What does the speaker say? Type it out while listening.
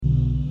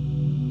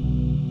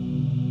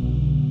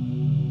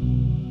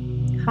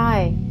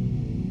Hi,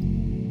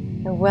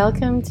 and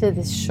welcome to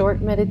this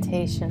short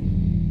meditation.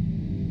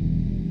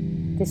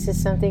 This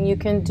is something you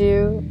can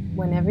do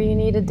whenever you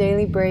need a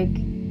daily break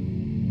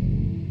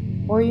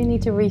or you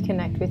need to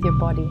reconnect with your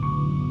body.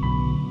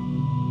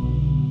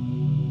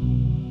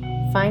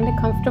 Find a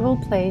comfortable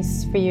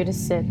place for you to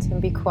sit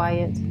and be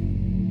quiet.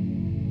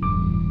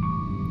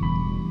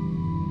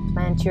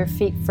 Plant your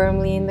feet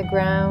firmly in the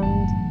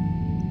ground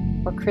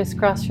or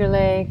crisscross your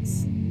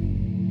legs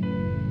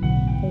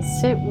and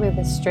sit with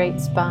a straight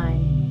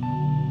spine.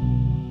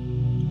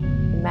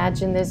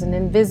 Imagine there's an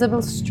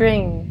invisible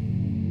string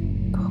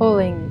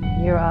pulling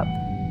you up.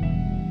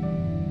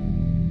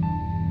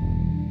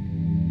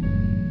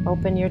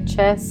 Open your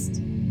chest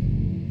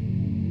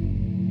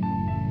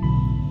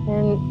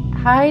and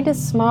hide a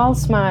small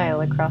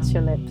smile across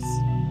your lips.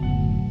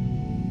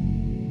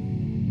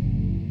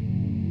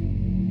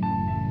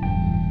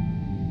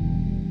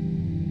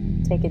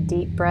 Take a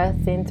deep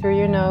breath in through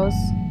your nose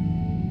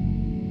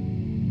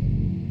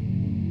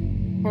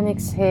and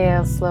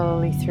exhale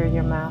slowly through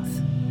your mouth.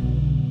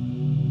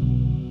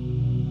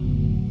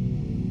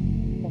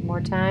 One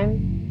more time.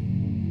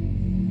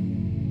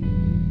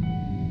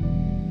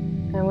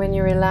 And when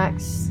you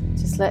relax,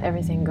 just let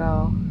everything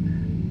go.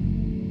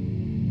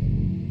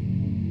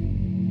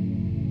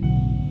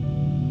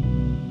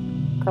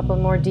 A couple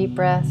more deep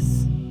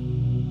breaths.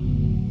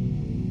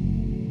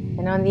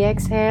 And on the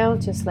exhale,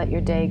 just let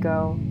your day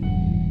go.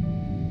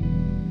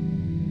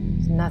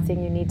 There's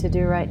nothing you need to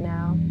do right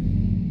now.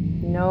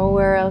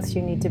 Nowhere else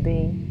you need to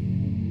be.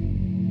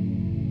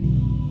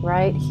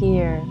 Right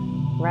here,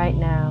 right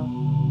now,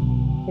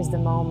 is the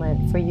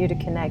moment for you to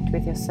connect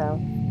with yourself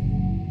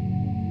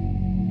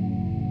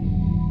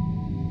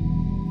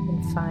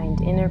and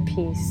find inner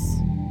peace,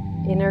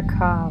 inner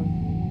calm.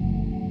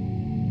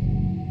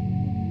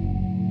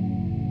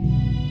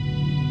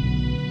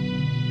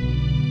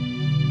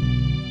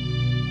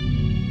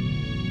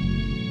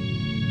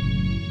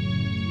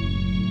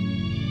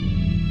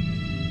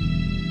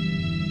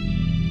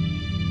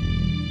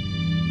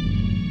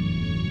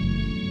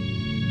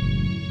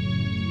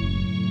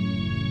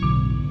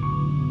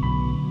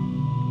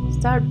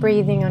 Start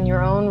breathing on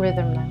your own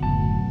rhythm now.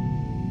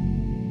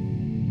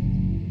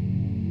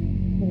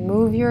 And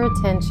move your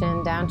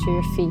attention down to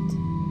your feet.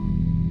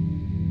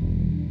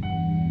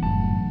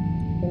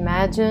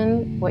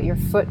 Imagine what your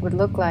foot would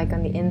look like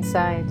on the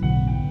inside.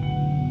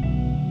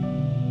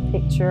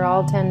 Picture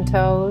all 10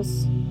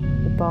 toes,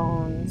 the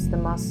bones, the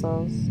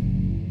muscles,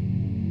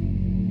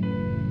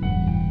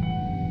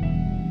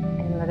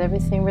 and let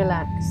everything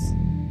relax.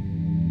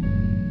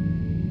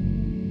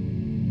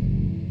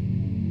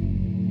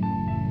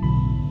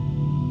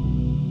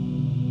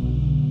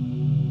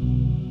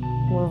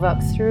 Move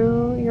up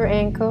through your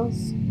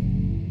ankles,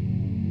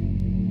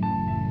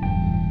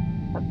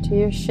 up to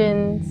your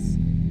shins,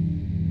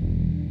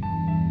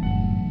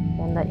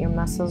 and let your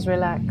muscles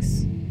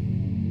relax.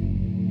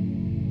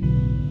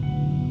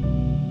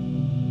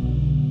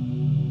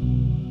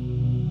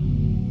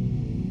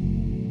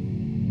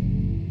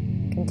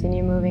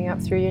 Continue moving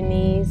up through your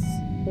knees,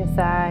 your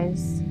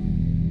thighs.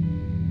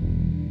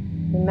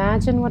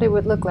 Imagine what it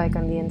would look like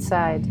on the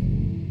inside.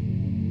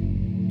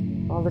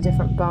 All the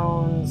different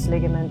bones,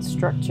 ligaments,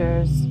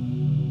 structures.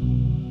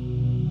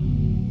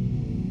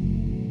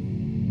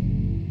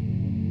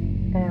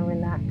 And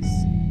relax.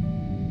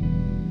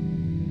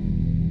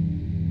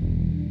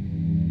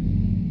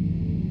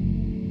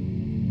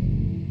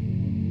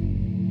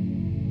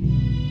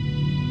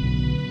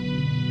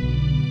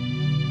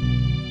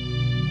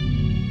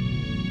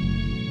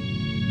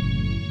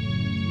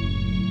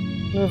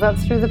 Move up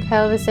through the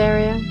pelvis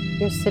area,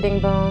 your sitting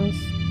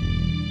bones.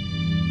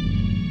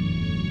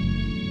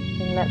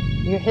 Let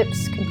your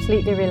hips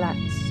completely relax.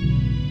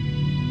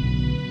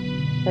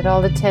 Let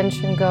all the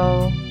tension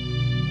go.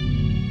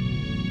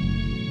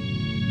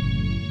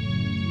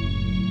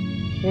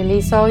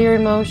 Release all your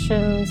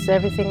emotions,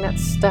 everything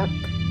that's stuck.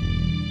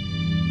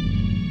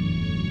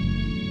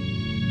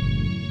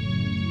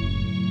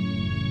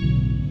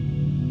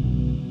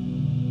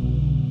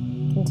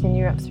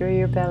 Continue up through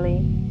your belly,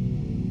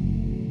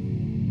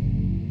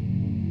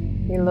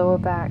 your lower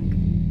back.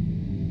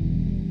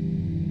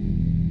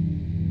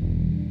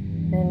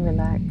 And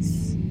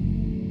relax.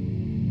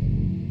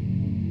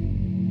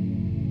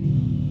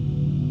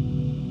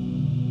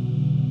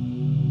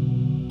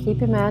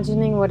 Keep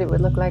imagining what it would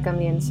look like on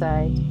the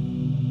inside.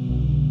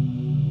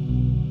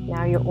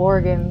 Now your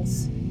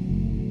organs,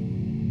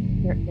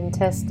 your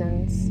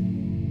intestines,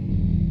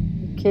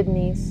 your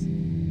kidneys.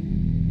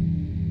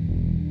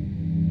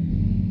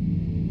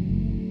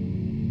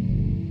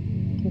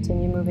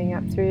 Continue moving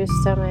up through your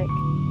stomach,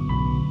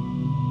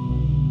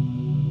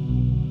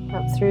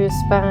 up through your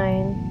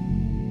spine,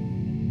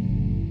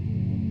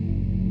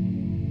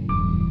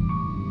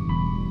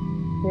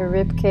 your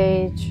rib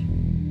cage,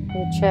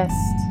 your chest,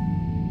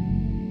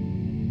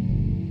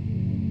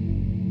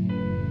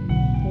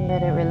 and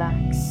let it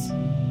relax.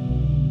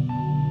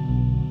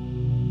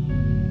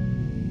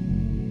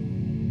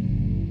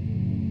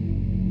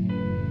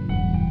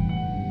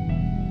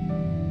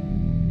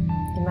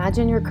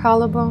 Imagine your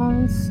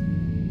collarbones,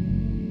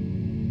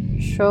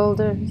 your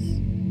shoulders,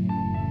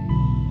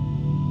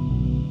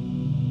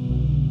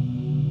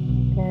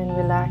 and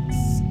relax.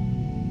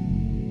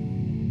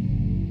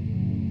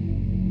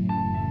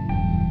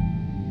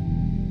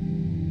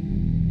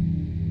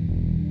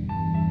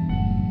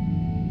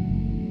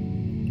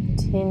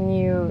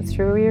 Continue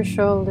through your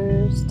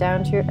shoulders,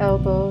 down to your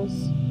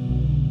elbows.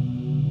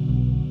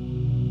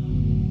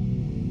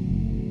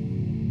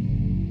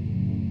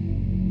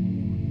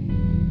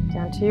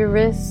 Down to your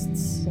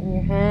wrists and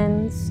your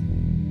hands.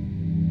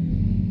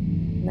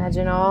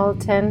 Imagine all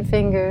 10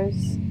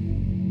 fingers,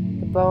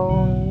 the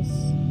bones,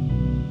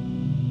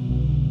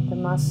 the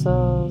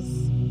muscles,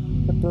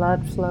 the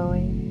blood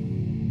flowing.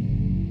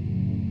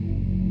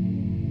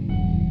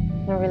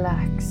 And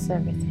relax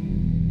everything.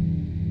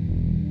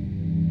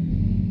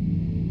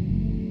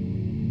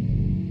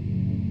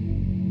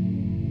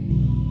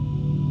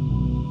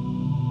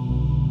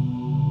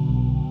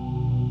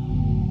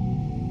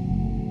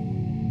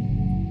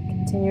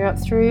 Continue up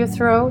through your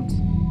throat.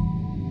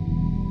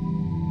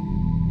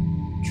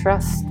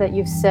 Trust that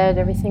you've said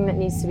everything that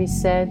needs to be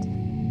said.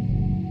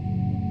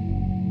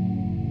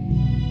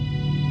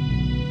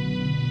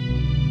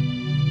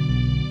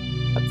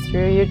 Up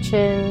through your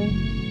chin,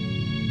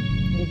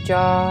 your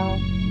jaw,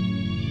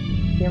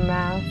 your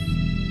mouth.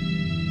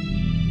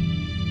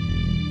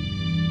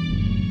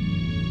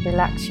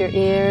 Relax your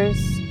ears.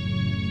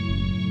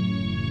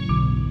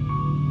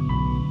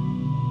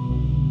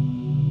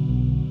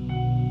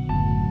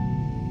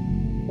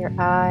 Your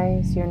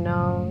eyes, your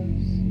nose.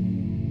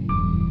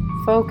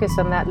 Focus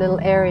on that little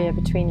area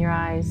between your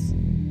eyes.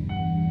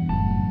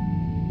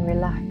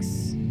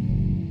 Relax.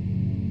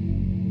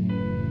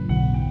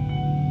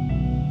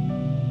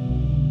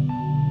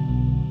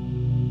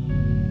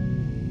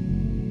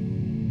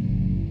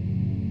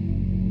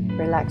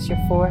 Relax your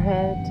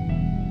forehead.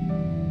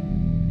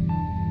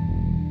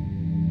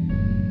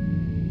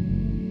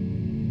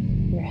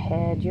 Your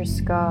head, your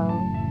skull.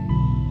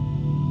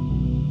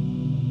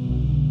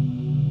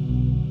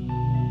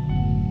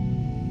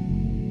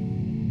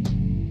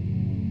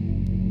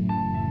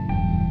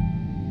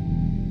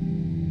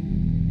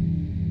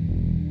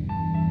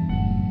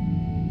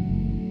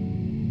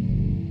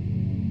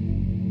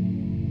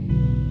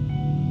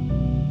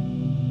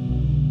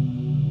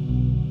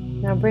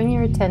 Now bring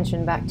your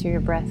attention back to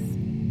your breath.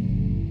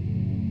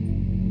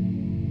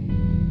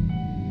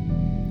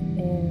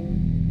 In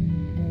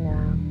and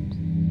out.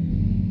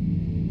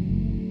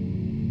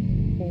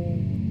 In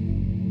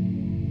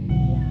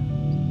and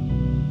out.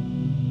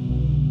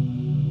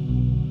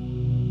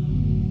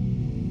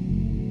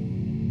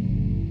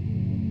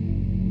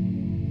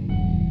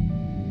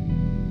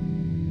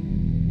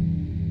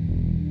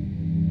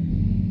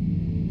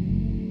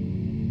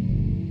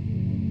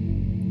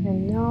 And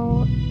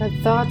know that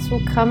thoughts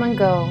will come and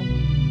go.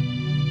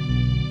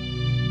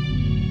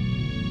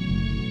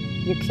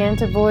 You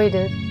can't avoid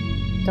it.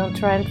 Don't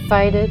try and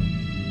fight it.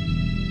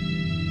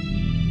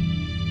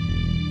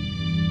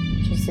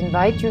 Just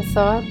invite your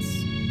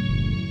thoughts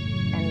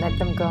and let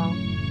them go.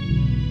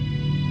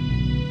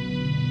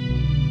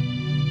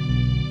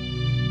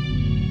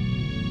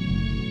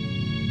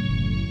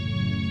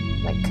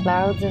 Like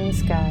clouds in the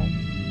sky.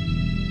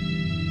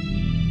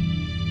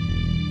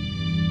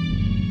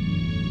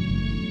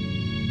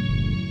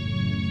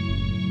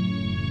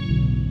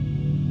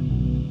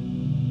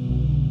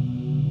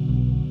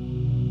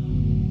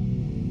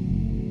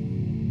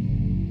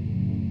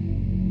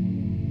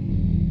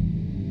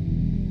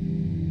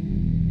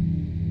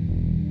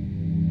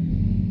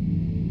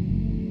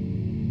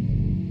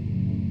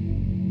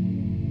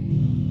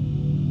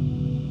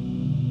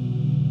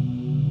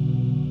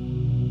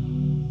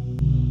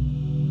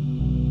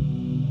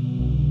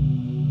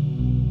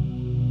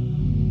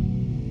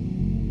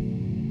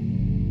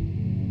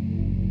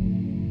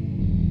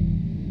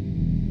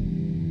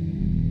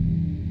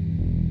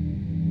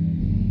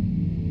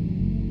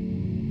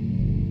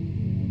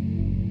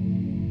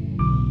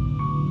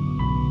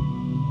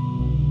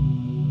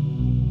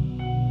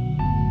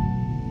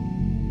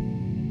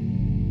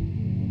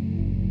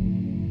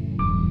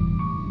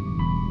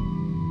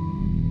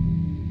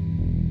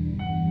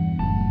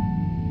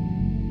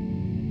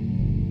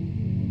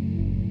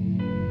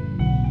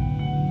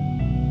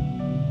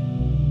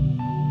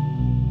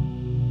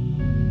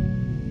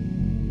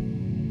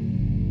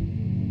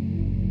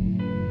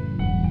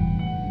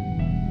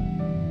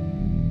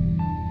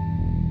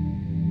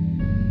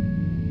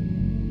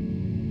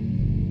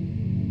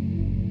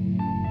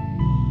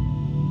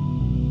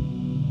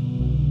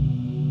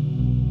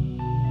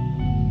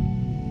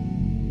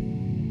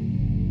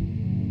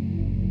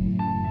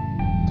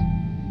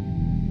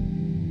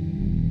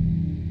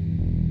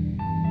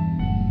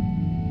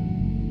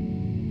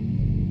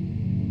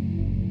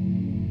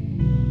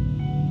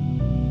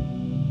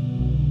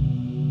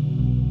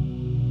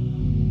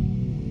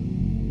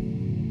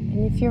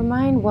 If your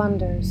mind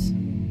wanders,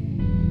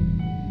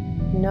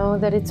 know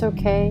that it's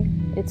okay,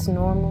 it's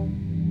normal.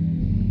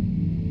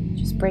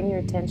 Just bring your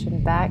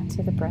attention back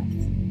to the breath.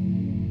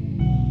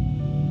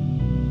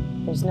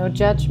 There's no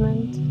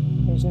judgment,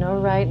 there's no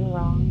right and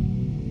wrong.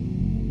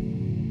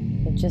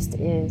 It just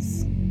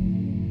is.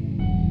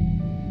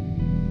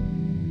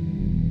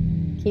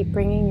 Keep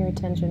bringing your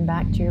attention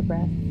back to your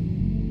breath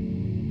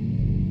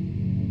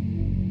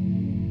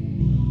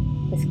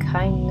with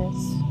kindness,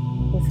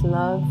 with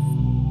love.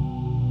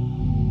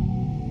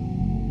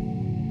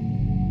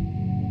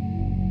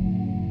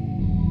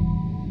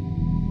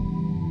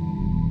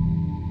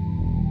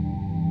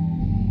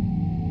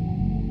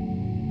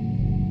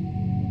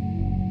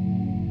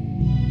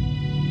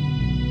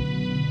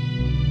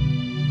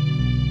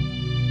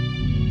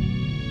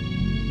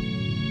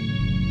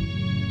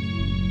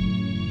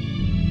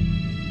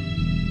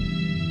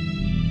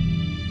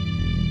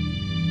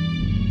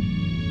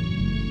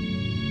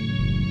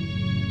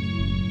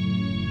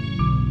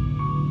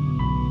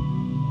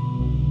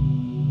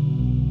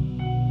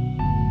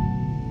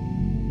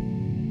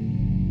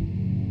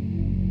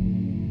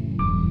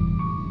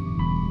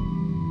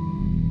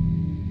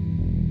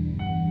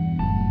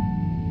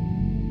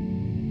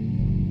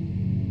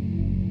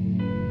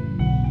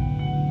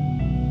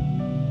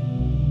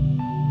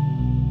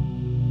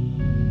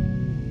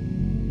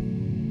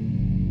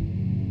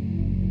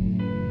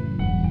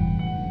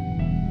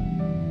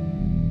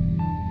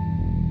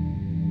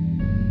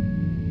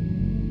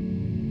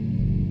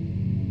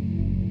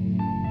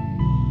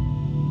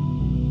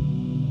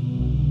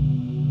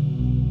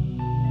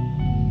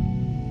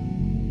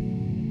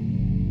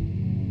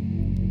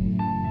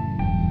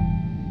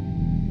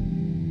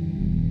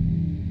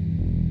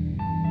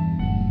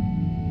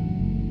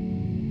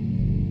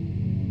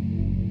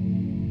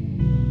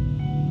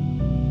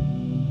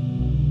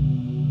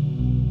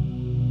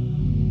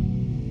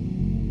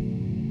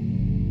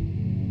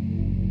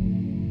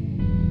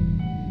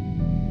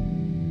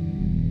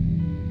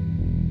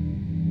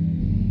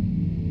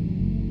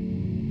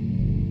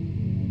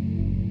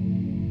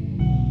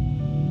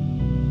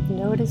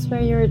 Notice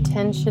where your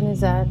attention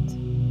is at.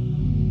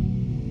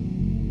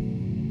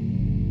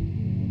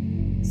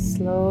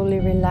 Slowly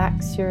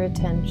relax your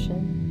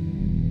attention.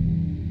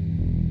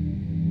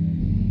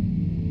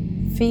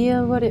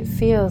 Feel what it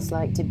feels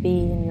like to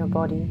be in your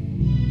body.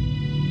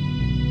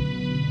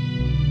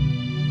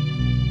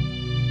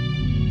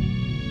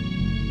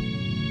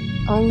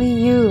 Only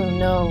you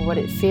know what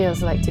it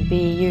feels like to be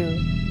you,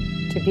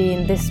 to be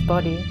in this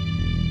body.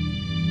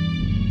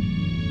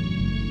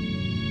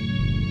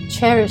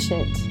 Cherish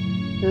it.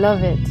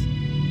 Love it.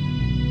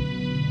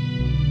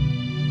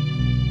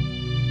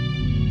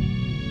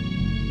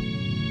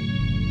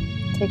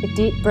 Take a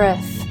deep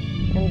breath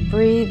and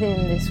breathe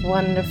in this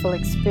wonderful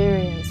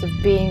experience of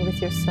being with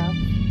yourself.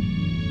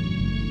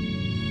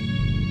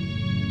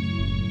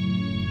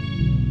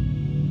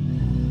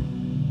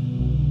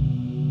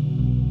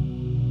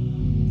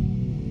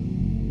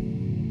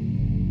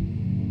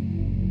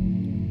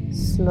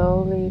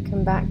 Slowly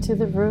come back to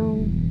the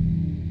room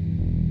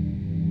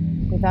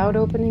without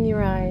opening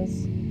your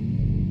eyes.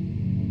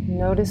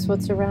 Notice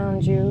what's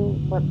around you,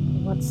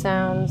 what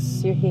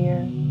sounds you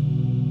hear.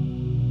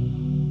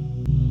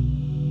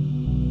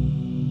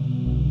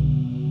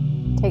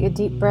 Take a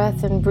deep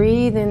breath and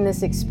breathe in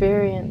this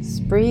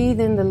experience. Breathe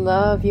in the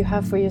love you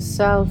have for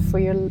yourself, for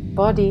your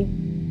body.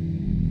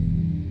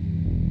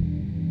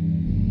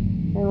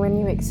 And when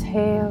you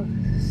exhale,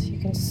 you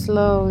can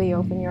slowly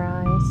open your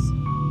eyes.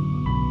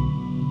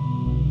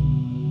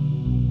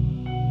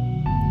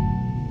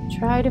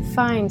 Try to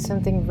find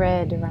something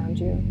red around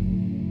you.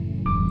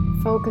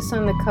 Focus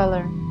on the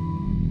color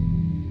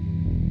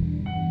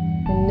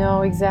and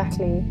know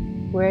exactly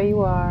where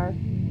you are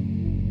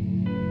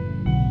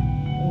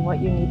and what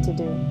you need to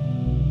do.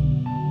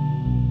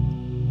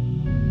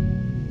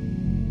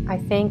 I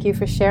thank you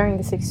for sharing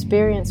this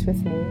experience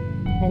with me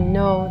and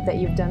know that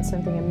you've done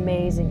something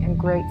amazing and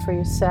great for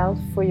yourself,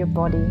 for your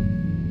body,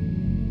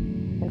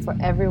 and for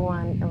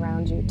everyone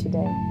around you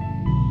today.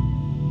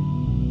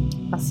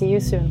 I'll see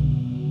you soon.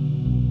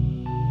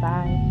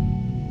 Bye.